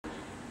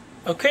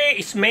Okay,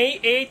 it's May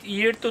 8th,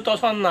 year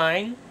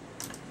 2009.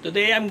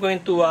 Today I'm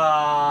going to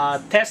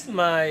test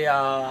my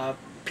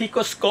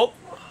Picoscope.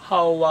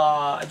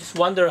 I just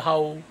wonder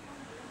how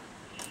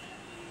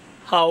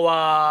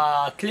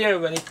clear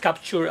when it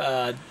capture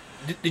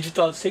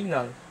digital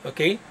signal.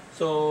 Okay,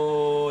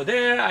 so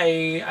there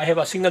I have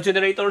a signal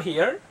generator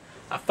here,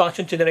 a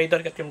function generator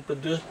that can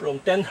produce from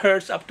 10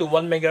 hertz up to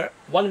 1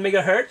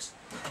 megahertz,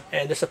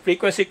 and there's a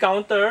frequency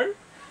counter.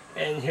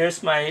 And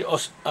here's my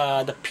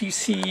the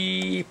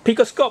PC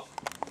Picoscope.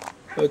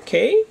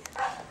 Okay,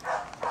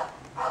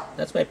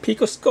 that's my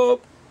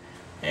Picoscope,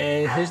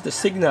 and here's the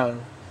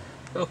signal.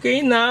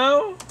 Okay,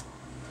 now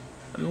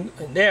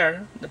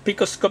there the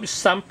Picoscope is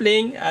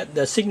sampling at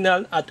the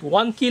signal at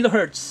 1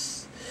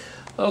 kilohertz.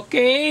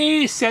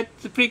 Okay, set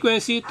the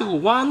frequency to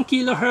 1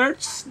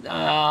 kilohertz.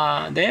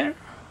 There.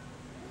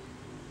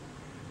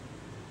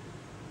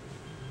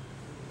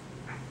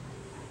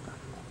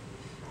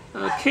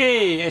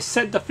 Okay, I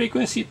set the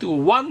frequency to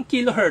 1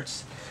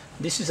 kilohertz.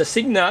 This is a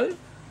signal.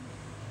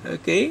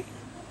 Okay.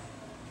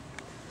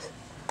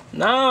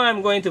 Now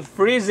I'm going to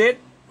freeze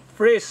it.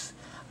 Freeze.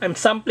 I'm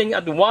sampling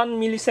at 1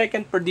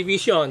 millisecond per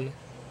division.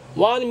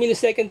 1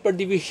 millisecond per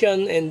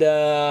division, and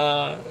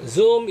the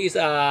zoom is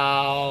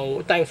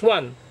times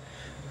 1.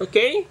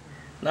 Okay.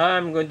 Now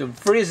I'm going to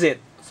freeze it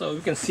so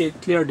we can see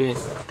it clearly.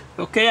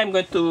 Okay, I'm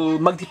going to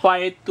magnify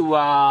it to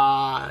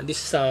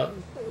this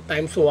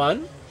times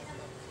 1.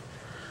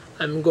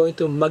 I'm going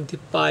to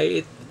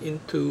magnify it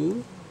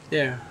into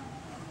there.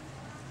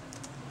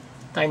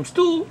 Times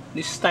 2.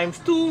 This is times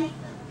 2.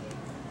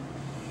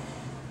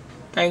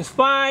 Times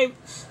 5.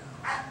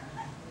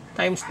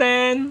 Times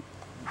 10.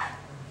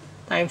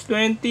 Times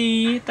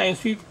 20. Times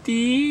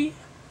 50.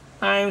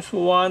 Times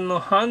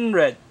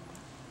 100.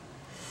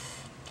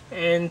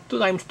 And 2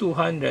 times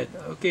 200.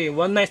 Okay,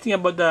 one nice thing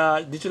about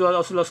the digital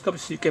oscilloscope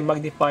is you can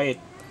magnify it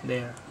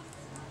there.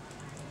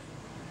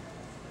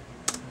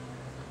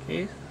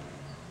 Okay.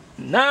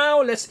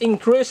 Now let's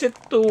increase it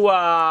to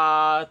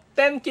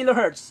 10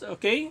 kilohertz.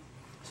 Okay,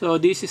 so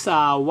this is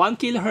 1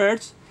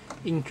 kilohertz,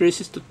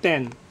 increases to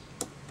 10.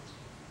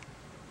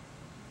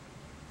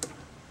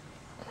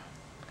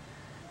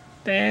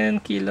 10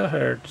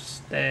 kilohertz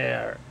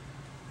there.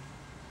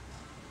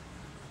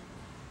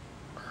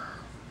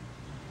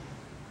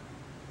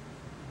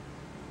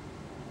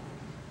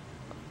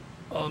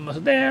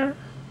 Almost there.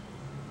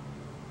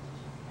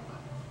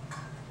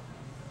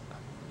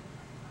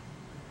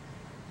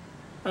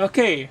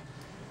 Okay,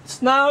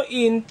 it's now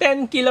in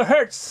 10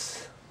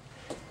 kilohertz.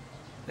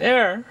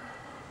 There.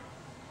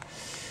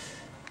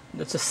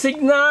 That's a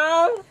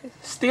signal.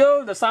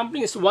 Still, the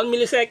sampling is 1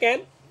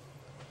 millisecond.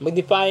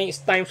 Magnifying is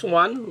times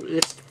 1.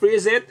 Let's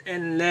freeze it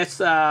and let's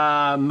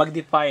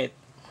magnify it.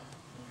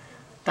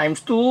 Times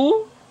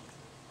 2,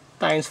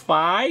 times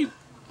 5,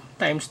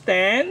 times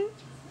 10,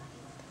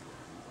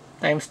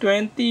 times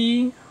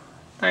 20,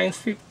 times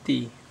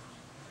 50,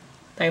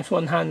 times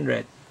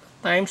 100,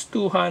 times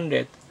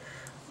 200.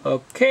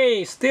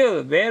 Okay,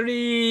 still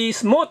very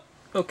smooth.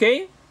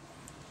 Okay,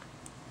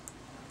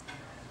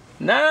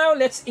 now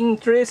let's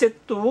increase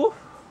it to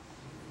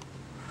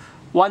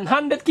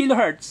 100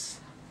 kilohertz.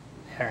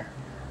 There.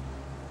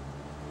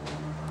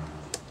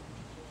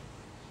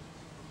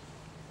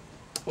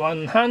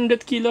 100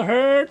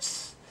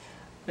 kilohertz.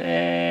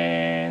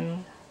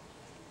 Then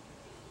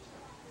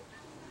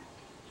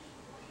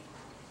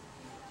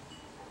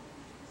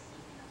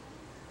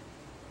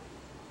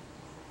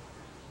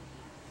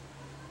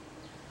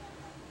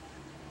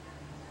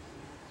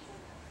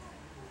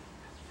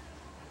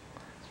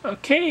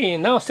okay,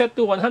 now set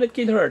to 100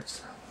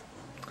 kilohertz.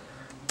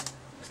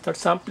 Start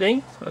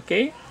sampling.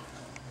 Okay.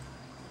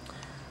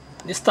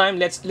 This time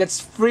let's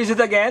freeze it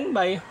again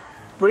by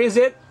freeze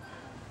it.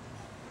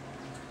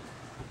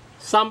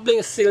 Sampling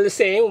is still the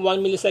same, 1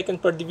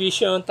 millisecond per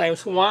division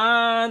times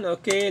 1.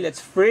 Okay,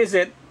 let's freeze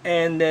it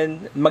and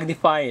then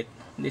magnify it.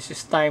 This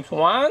is times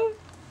 1,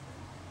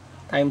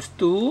 times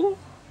 2,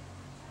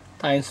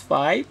 times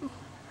 5,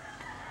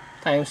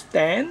 times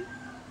 10,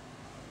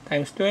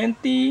 times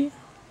 20,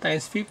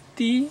 times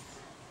 50.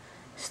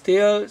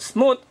 Still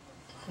smooth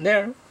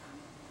there.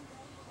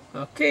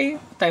 Okay,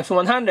 times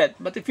 100.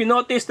 But if you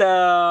notice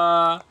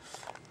the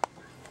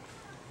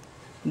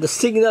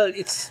signal,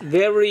 it's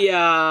very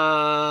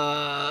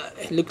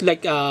look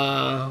like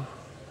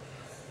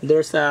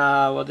there's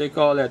a what do you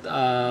call it,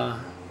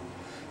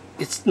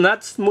 it's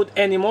not smooth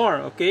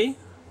anymore. Okay,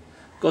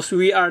 because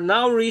we are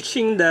now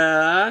reaching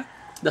the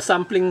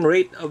sampling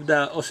rate of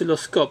the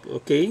oscilloscope.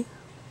 Okay,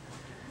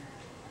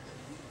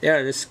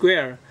 there, the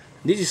square.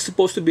 This is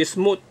supposed to be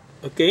smooth.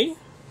 Okay,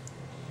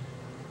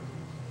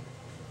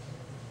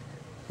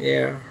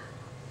 yeah,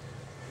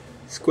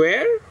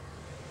 square,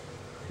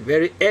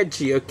 very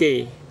edgy.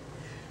 Okay,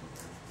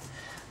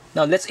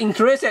 now let's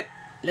increase it.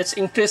 Let's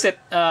increase it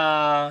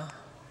to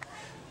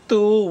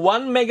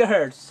 1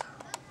 megahertz.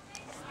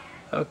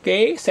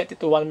 Okay, set it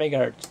to 1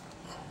 megahertz.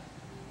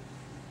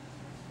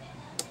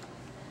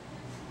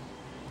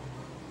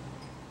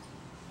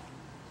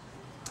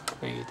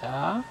 Wait.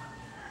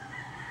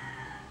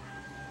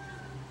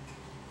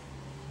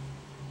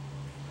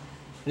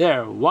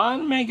 There,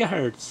 1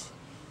 megahertz.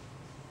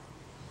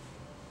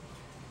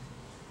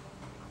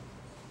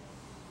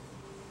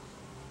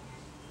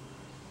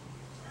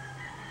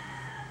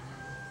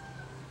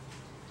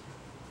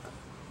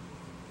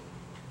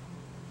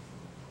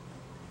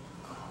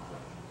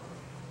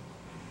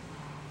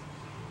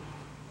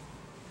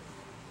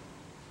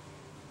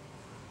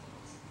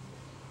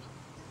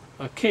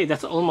 Okay,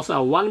 that's almost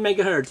a 1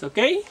 megahertz.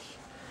 Okay,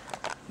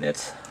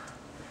 let's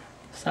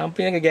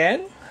sampling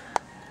again,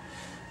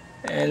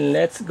 and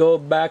let's go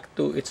back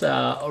to its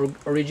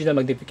original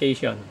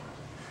magnification.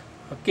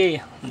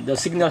 Okay, the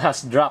signal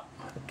has dropped.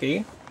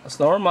 Okay, that's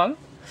normal.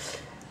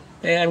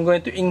 And I'm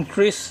going to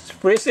increase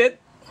it.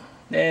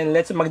 Then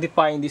let's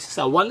magnify. This is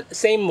a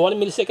same 1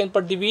 millisecond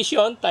per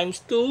division times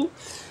 2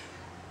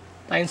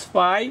 times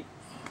 5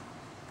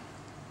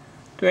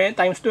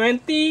 times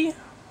 20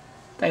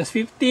 times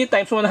 50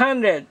 times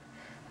 100.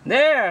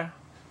 There,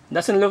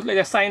 doesn't look like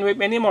a sine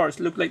wave anymore. It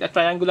looks like a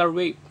triangular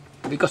wave,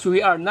 because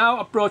we are now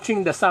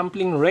approaching the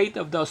sampling rate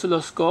of the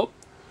oscilloscope.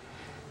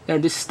 There,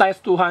 this is times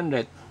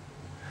 200.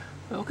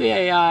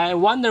 Okay, I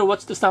wonder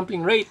what's the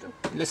sampling rate.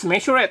 Let's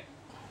measure it.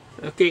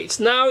 Okay, it's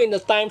now in the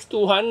times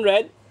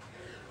 200.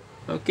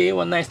 Okay,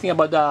 one nice thing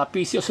about the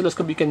PC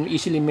oscilloscope, you can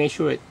easily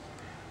measure it.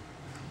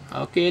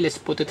 Okay, let's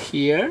put it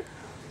here,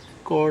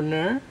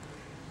 corner,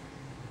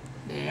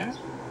 there.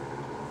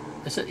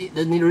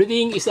 The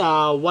reading is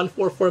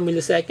 144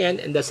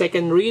 millisecond, and the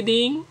second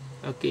reading,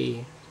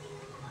 okay,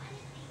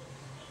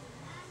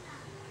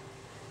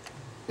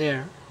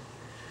 there.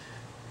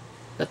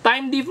 The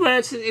time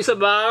difference is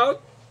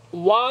about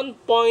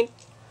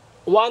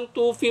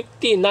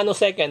 1.1250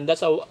 nanosecond.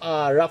 That's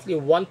roughly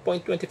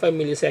 1.25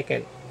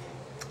 millisecond.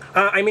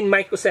 I mean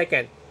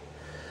microsecond.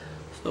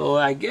 So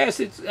I guess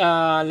it's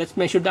let's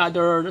measure the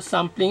other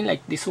sampling,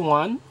 like this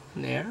one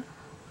there.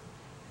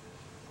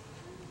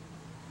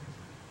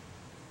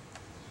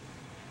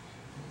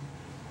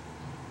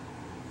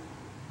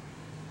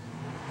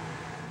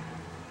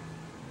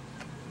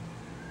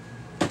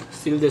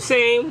 Still the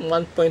same,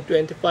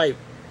 1.25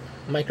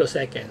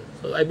 microsecond.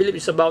 So I believe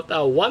it's about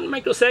 1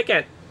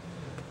 microsecond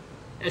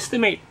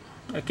estimate.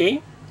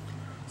 Okay,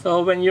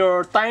 so when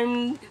your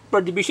time per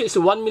division is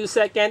 1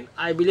 millisecond,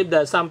 I believe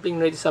the sampling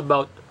rate is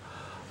about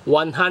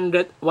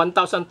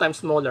 1,000 times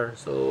smaller.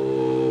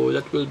 So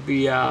that will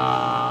be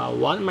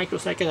 1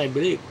 microsecond, I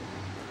believe.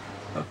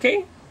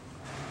 Okay,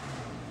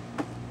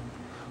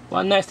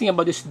 one nice thing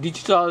about this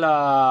digital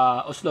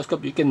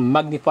oscilloscope, you can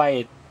magnify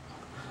it.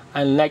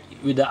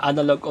 Unlike with the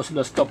analog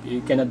oscilloscope, you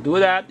cannot do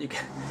that.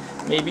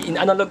 Maybe in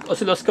analog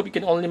oscilloscope you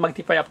can only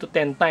magnify up to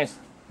 10 times,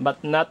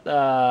 but not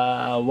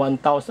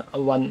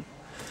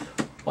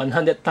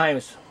 100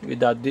 times with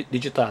the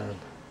digital.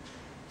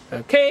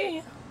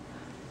 Okay,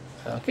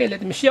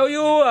 let me show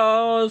you.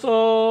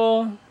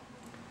 So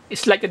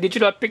it's like a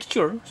digital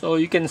picture, so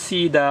you can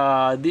see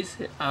the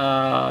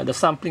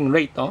sampling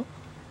rate.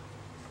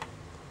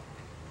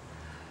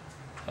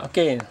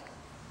 Okay.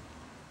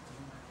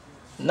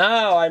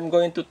 Now I'm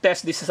going to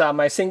test. This is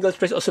my single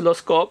trace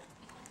oscilloscope.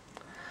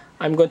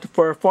 I'm going to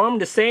perform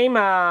the same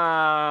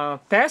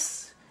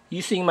test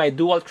using my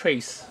dual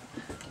trace.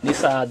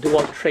 This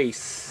dual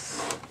trace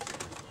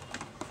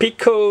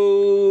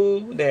Pico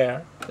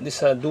there. This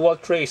dual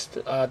trace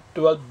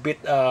 12-bit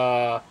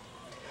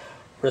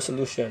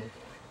resolution.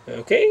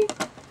 Okay.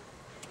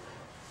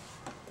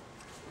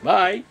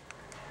 Bye.